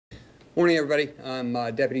Morning, everybody. I'm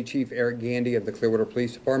Deputy Chief Eric Gandy of the Clearwater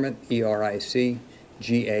Police Department, E-R-I-C-G-A-N-D-Y.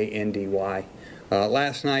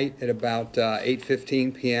 Last night at about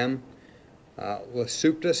 8:15 p.m.,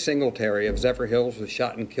 Lasupta Singletary of Zephyr Hills was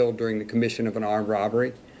shot and killed during the commission of an armed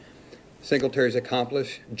robbery. Singletary's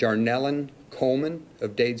accomplice, Jarnellen Coleman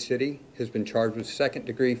of Dade City, has been charged with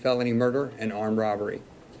second-degree felony murder and armed robbery.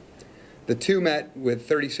 The two met with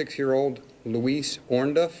 36-year-old Louise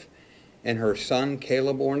Ornduff and her son,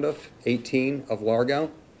 Caleb Ornduff, 18, of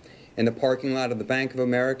Largo, in the parking lot of the Bank of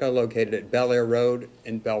America located at Bel Air Road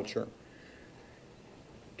in Belcher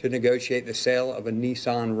to negotiate the sale of a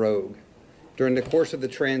Nissan Rogue. During the course of the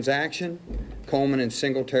transaction, Coleman and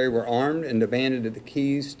Singletary were armed and demanded the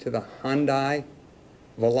keys to the Hyundai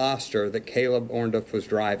Veloster that Caleb Ornduff was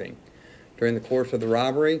driving. During the course of the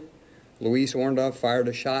robbery, Louise Ornduff fired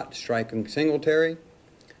a shot, striking Singletary.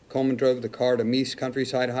 Coleman drove the car to Meese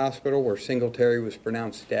Countryside Hospital, where Singletary was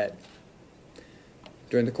pronounced dead.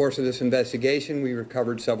 During the course of this investigation, we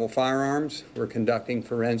recovered several firearms. We're conducting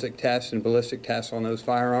forensic tests and ballistic tests on those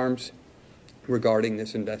firearms regarding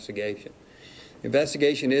this investigation. The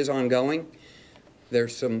investigation is ongoing.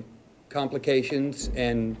 There's some complications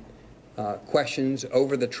and questions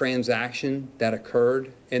over the transaction that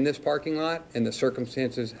occurred in this parking lot and the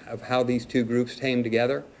circumstances of how these two groups came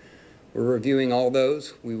together. We're reviewing all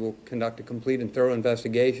those. We will conduct a complete and thorough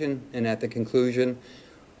investigation, and at the conclusion,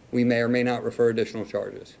 we may or may not refer additional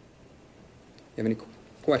charges. You have any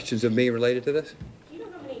questions of me related to this? Do you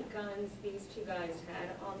know how many guns these two guys had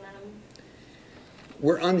on them?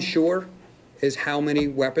 We're unsure as how many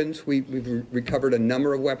weapons. We've recovered a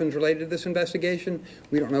number of weapons related to this investigation.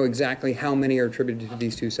 We don't know exactly how many are attributed to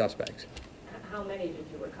these two suspects. How many did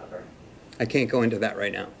you recover? I can't go into that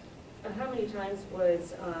right now. How many times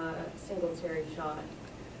was Singletary shot?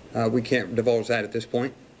 We can't divulge that at this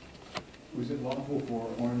point. Was it lawful for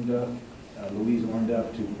Louise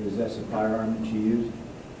Ornduff to possess a firearm that she used?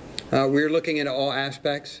 We're looking at all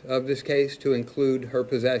aspects of this case to include her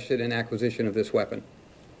possession and acquisition of this weapon.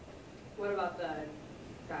 What about the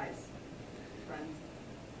guys, friends?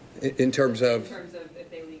 In terms of? In terms of if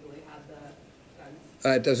they legally had the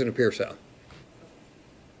guns? It doesn't appear so.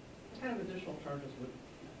 What kind of additional charges would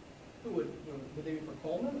they be for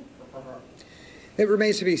Coleman or for her? It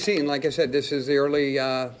remains to be seen. Like I said, this is the early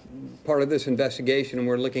part of this investigation, and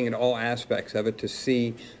we're looking at all aspects of it to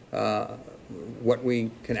see what we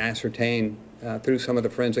can ascertain through some of the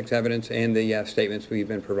forensics evidence and the statements we've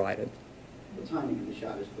been provided. The timing of the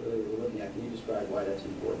shot is clearly what we're looking at. Can you describe why that's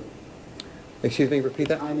important? Excuse me, repeat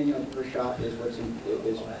that? The timing of her shot is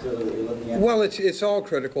clearly what you're looking at? Well, it's all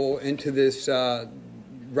critical into this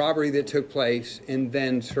robbery that took place, and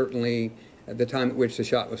then certainly at the time at which the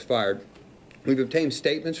shot was fired. We've obtained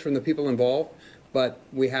statements from the people involved, but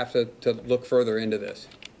we have to look further into this.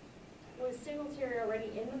 Was Singletary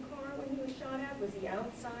already in the car when he was shot at? Was he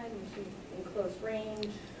outside? Was he in close range?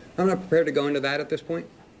 I'm not prepared to go into that at this point.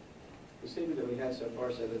 The statement that we had so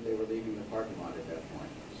far said that they were leaving the parking lot at that point.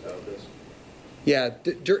 So this. Yeah,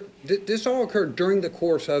 this all occurred during the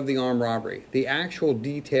course of the armed robbery. The actual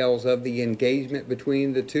details of the engagement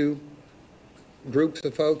between the two groups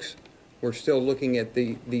of folks, we're still looking at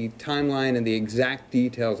the timeline and the exact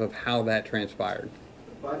details of how that transpired.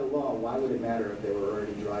 By the law, why would it matter if they were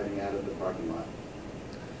already driving out of the parking lot?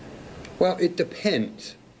 Well, it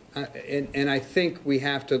depends. And I think we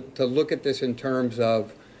have to look at this in terms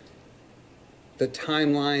of the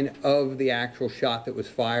timeline of the actual shot that was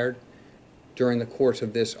fired during the course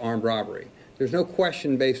of this armed robbery. There's no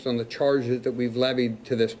question based on the charges that we've levied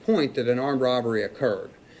to this point that an armed robbery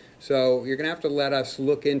occurred. So you're going to have to let us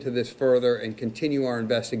look into this further and continue our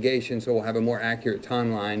investigation so we'll have a more accurate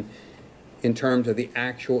timeline in terms of the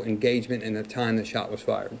actual engagement and the time the shot was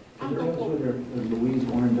fired. Is there whether Louise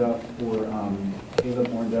Ornduff or Caleb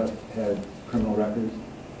Ornduff had criminal records?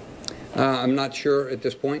 I'm not sure at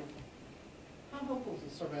this point. How helpful is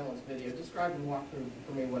the surveillance video? Describe and walk through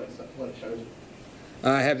for me what it shows you.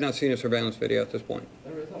 I have not seen a surveillance video at this point.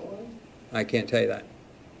 There isn't one? I can't tell you that.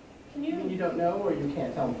 You mean you don't know or you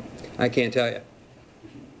can't tell me? I can't tell you.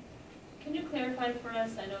 Can you clarify for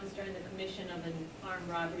us, I know it's during the commission of an armed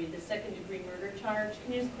robbery, the second-degree murder charge.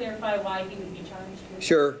 Can you just clarify why he would be charged with?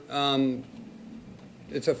 Sure.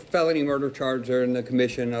 It's a felony murder charge during the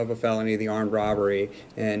commission of a felony, the armed robbery,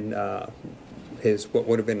 and what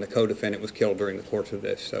would have been the co-defendant was killed during the course of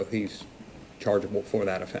this, so he's chargeable for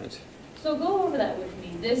that offense. So go over that with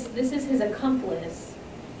me. This is his accomplice,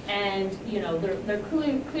 and you know they're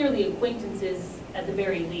clearly acquaintances at the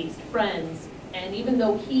very least, friends. And even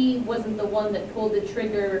though he wasn't the one that pulled the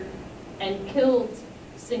trigger and killed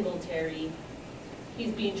Singletary,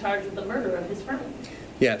 he's being charged with the murder of his friend.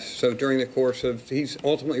 Yes, so during the course of, he's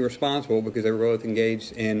ultimately responsible because they were both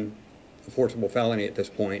engaged in a forcible felony at this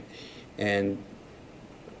point, and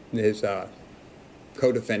his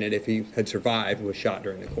co-defendant, if he had survived, was shot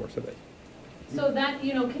during the course of it. So that,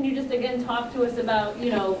 can you just again talk to us about, I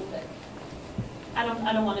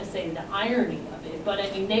don't want to say the irony of it, but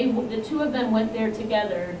I mean, the two of them went there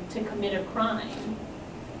together to commit a crime,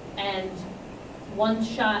 and one's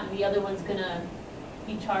shot and the other one's gonna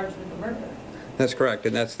be charged with the murder. That's correct,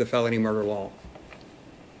 and that's the felony murder law.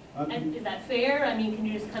 And is that fair? I mean, can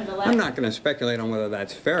you just kind of I'm not going to speculate on whether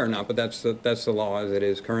that's fair or not, but that's the law as it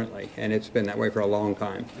is currently, and it's been that way for a long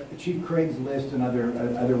time. Chief, Craigslist and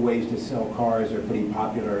other ways to sell cars are pretty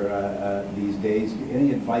popular these days.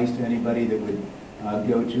 Any advice to anybody that would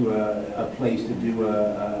go to a place to do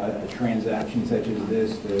a transaction such as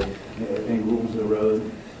this? Any rules of the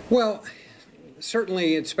road? Well,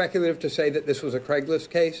 certainly it's speculative to say that this was a Craigslist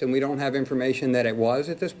case, and we don't have information that it was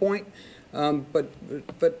at this point. But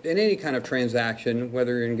in any kind of transaction,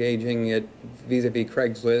 whether you're engaging it vis-a-vis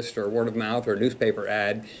Craigslist or word of mouth or a newspaper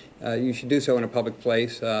ad, you should do so in a public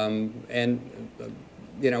place.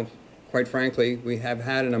 Quite frankly, we have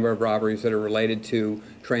had a number of robberies that are related to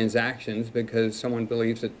transactions because someone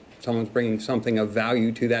believes that someone's bringing something of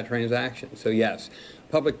value to that transaction. So yes,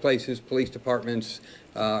 public places, police departments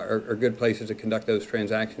are good places to conduct those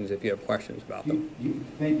transactions if you have questions about them.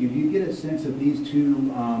 Thank you. Do you get a sense that these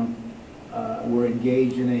two were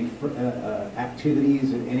engaged in any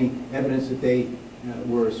activities, or any evidence that they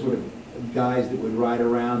were sort of guys that would ride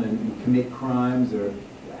around and commit crimes, or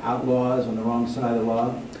outlaws on the wrong side of the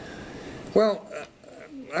law? Well,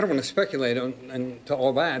 I don't want to speculate on to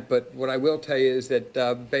all that, but what I will tell you is that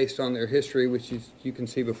based on their history, which you can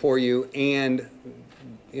see before you, and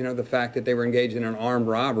the fact that they were engaged in an armed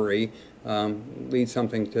robbery leads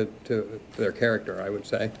something to their character, I would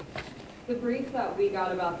say. The brief that we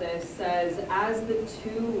got about this says, as the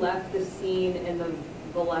two left the scene in the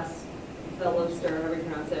Veloster, however you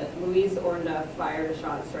pronounce it, Louise Ornduff fired a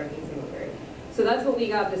shot striking Singletary. So that's what we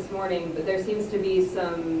got this morning, but there seems to be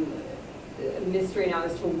some mystery now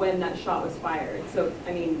as to when that shot was fired. So,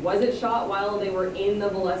 I mean, was it shot while they were in the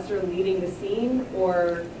Veloster leaving the scene,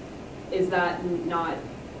 or is that not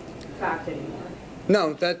fact anymore?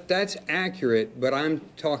 No, that's accurate, but I'm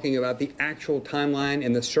talking about the actual timeline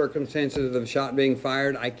and the circumstances of the shot being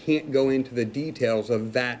fired. I can't go into the details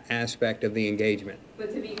of that aspect of the engagement.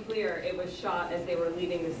 But to be clear, it was shot as they were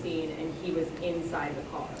leaving the scene and he was inside the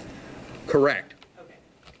car. Correct. Okay.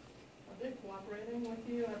 Are they cooperating with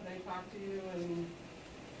you? Have they talked to you? And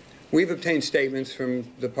We've obtained statements from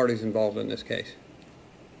the parties involved in this case.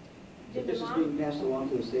 If this is being passed along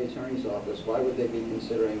to the state attorney's office, why would they be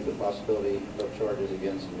considering the possibility of charges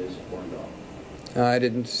against Ms. Orndoff? I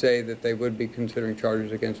didn't say that they would be considering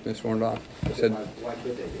charges against Ms. Orndoff. I said, Why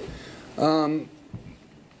could they be?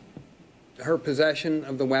 her possession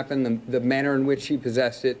of the weapon, the manner in which she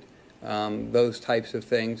possessed it, those types of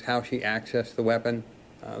things, how she accessed the weapon.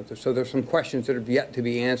 So there's some questions that have yet to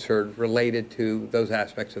be answered related to those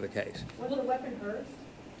aspects of the case. Was the weapon hers?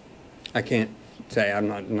 I can't say. I'm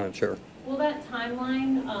not sure. Well, that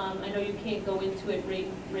timeline, I know you can't go into it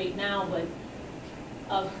right now, but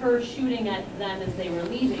of her shooting at them as they were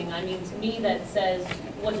leaving, I mean, to me that says,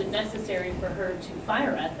 was it necessary for her to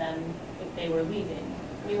fire at them if they were leaving?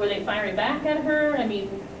 I mean, were they firing back at her? I mean,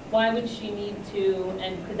 why would she need to,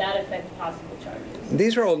 and could that affect possible charges?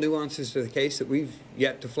 These are all nuances to the case that we've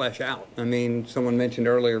yet to flesh out. I mean, someone mentioned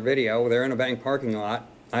earlier video. They're in a bank parking lot.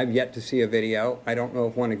 I've yet to see a video. I don't know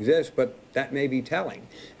if one exists, but that may be telling.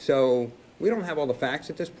 So we don't have all the facts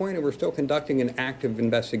at this point, and we're still conducting an active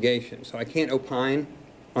investigation. So I can't opine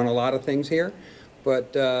on a lot of things here,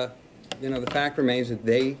 but the fact remains that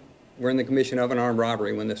they were in the commission of an armed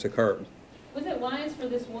robbery when this occurred. Was it wise for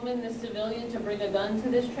this woman, this civilian, to bring a gun to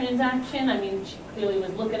this transaction? I mean, she clearly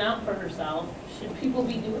was looking out for herself. Should people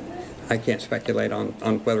be doing this? I can't speculate on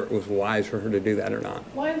whether it was wise for her to do that or not.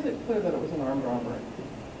 why is it clear that it was an armed robbery?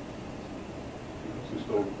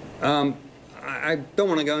 I don't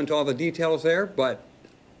want to go into all the details there, but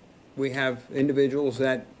we have individuals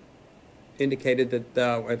that indicated that,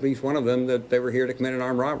 at least one of them, that they were here to commit an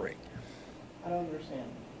armed robbery. I don't understand.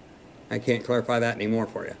 I can't clarify that anymore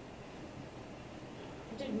for you.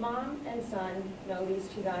 Did mom and son know these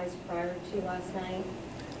two guys prior to last night?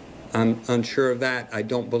 I'm unsure of that. I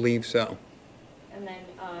don't believe so. And then,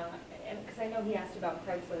 because I know he asked about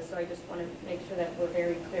Craigslist, so I just want to make sure that we're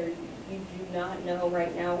very clear. You do not know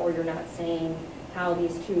right now, or you're not saying how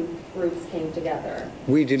these two groups came together?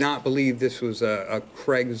 We do not believe this was a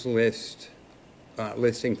Craigslist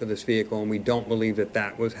listing for this vehicle, and we don't believe that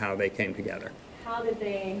that was how they came together. how did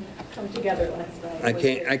they come together last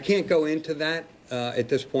night? I can't go into that at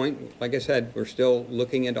this point. Like I said, we're still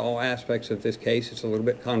looking at all aspects of this case. It's a little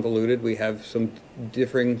bit convoluted. We have some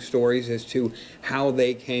differing stories as to how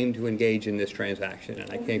they came to engage in this transaction,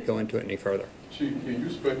 and I can't go into it any further. Chief, can you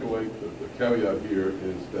speculate, the caveat here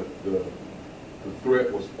is that the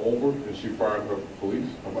threat was over and she fired her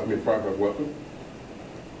fired her weapon?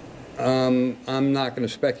 I'm not going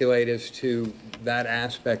to speculate as to that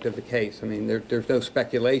aspect of the case. I mean, there's no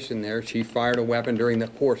speculation there. She fired a weapon during the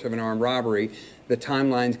course of an armed robbery. The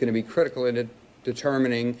timeline's going to be critical in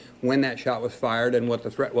determining when that shot was fired and what the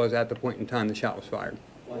threat was at the point in time the shot was fired.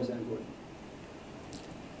 Why is that important?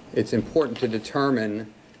 It's important to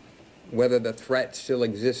determine whether the threat still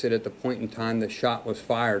existed at the point in time the shot was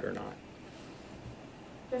fired or not.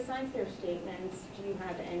 Besides their statements, do you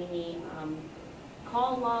have any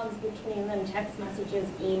call logs between them, text messages,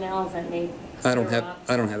 emails that may I don't clear up?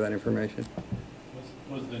 have that information.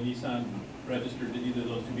 Was the Nissan registered to either of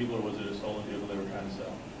those two people, or was it a stolen vehicle they were trying to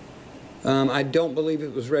sell? I don't believe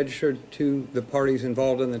it was registered to the parties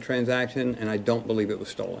involved in the transaction, and I don't believe it was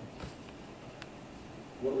stolen.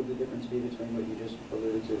 What would the difference be between what you just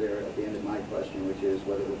alluded to there at the end of my question, which is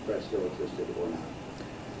whether the threat still existed or not?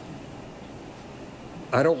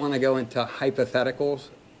 I don't want to go into hypotheticals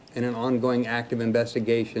in an ongoing active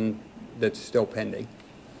investigation that's still pending.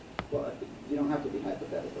 Well, you don't have to be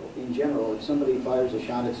hypothetical. In general, if somebody fires a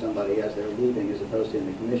shot at somebody as they're leaving, as opposed to in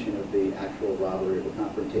the commission of the actual robbery or the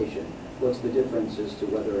confrontation, what's the difference as to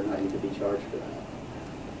whether or not you could be charged for that?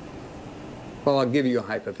 Well, I'll give you a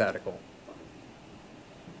hypothetical.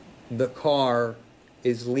 The car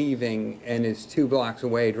is leaving and is 2 blocks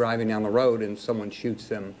away driving down the road and someone shoots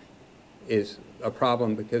them is a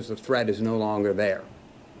problem because the threat is no longer there.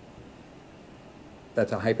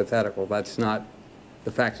 That's a hypothetical. That's not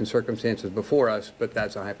the facts and circumstances before us, but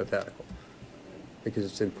that's a hypothetical. Because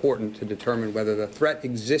it's important to determine whether the threat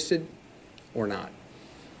existed or not.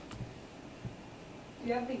 Do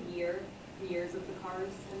you have the years of the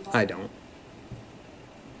cars involved? I don't.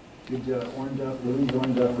 Did Louise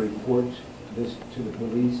Ornduff report this to the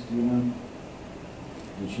police, do you know?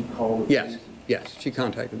 Did she call the police? Yes, she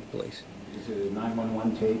contacted the police. Is it a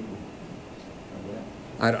 911 tape?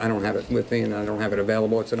 I don't have it with me, and I don't have it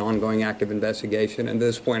available. It's an ongoing active investigation, and at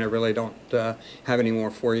this point I really don't have any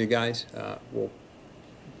more for you guys. We'll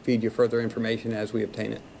feed you further information as we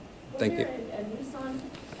obtain it. Thank you. Was there a Nissan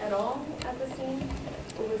at all at the scene?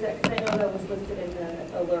 Or was that, because I know that was listed in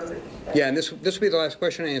the alert. Yeah, and this will be the last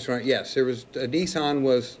question I answer on it. Yes, there was, a Nissan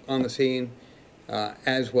was on the scene,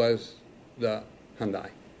 as was the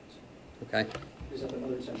Hyundai. Okay? Is that the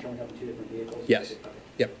mother and showing up in 2 different vehicles? Yes.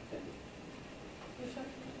 Yep.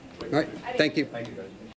 All right, thank you. Thank you, guys.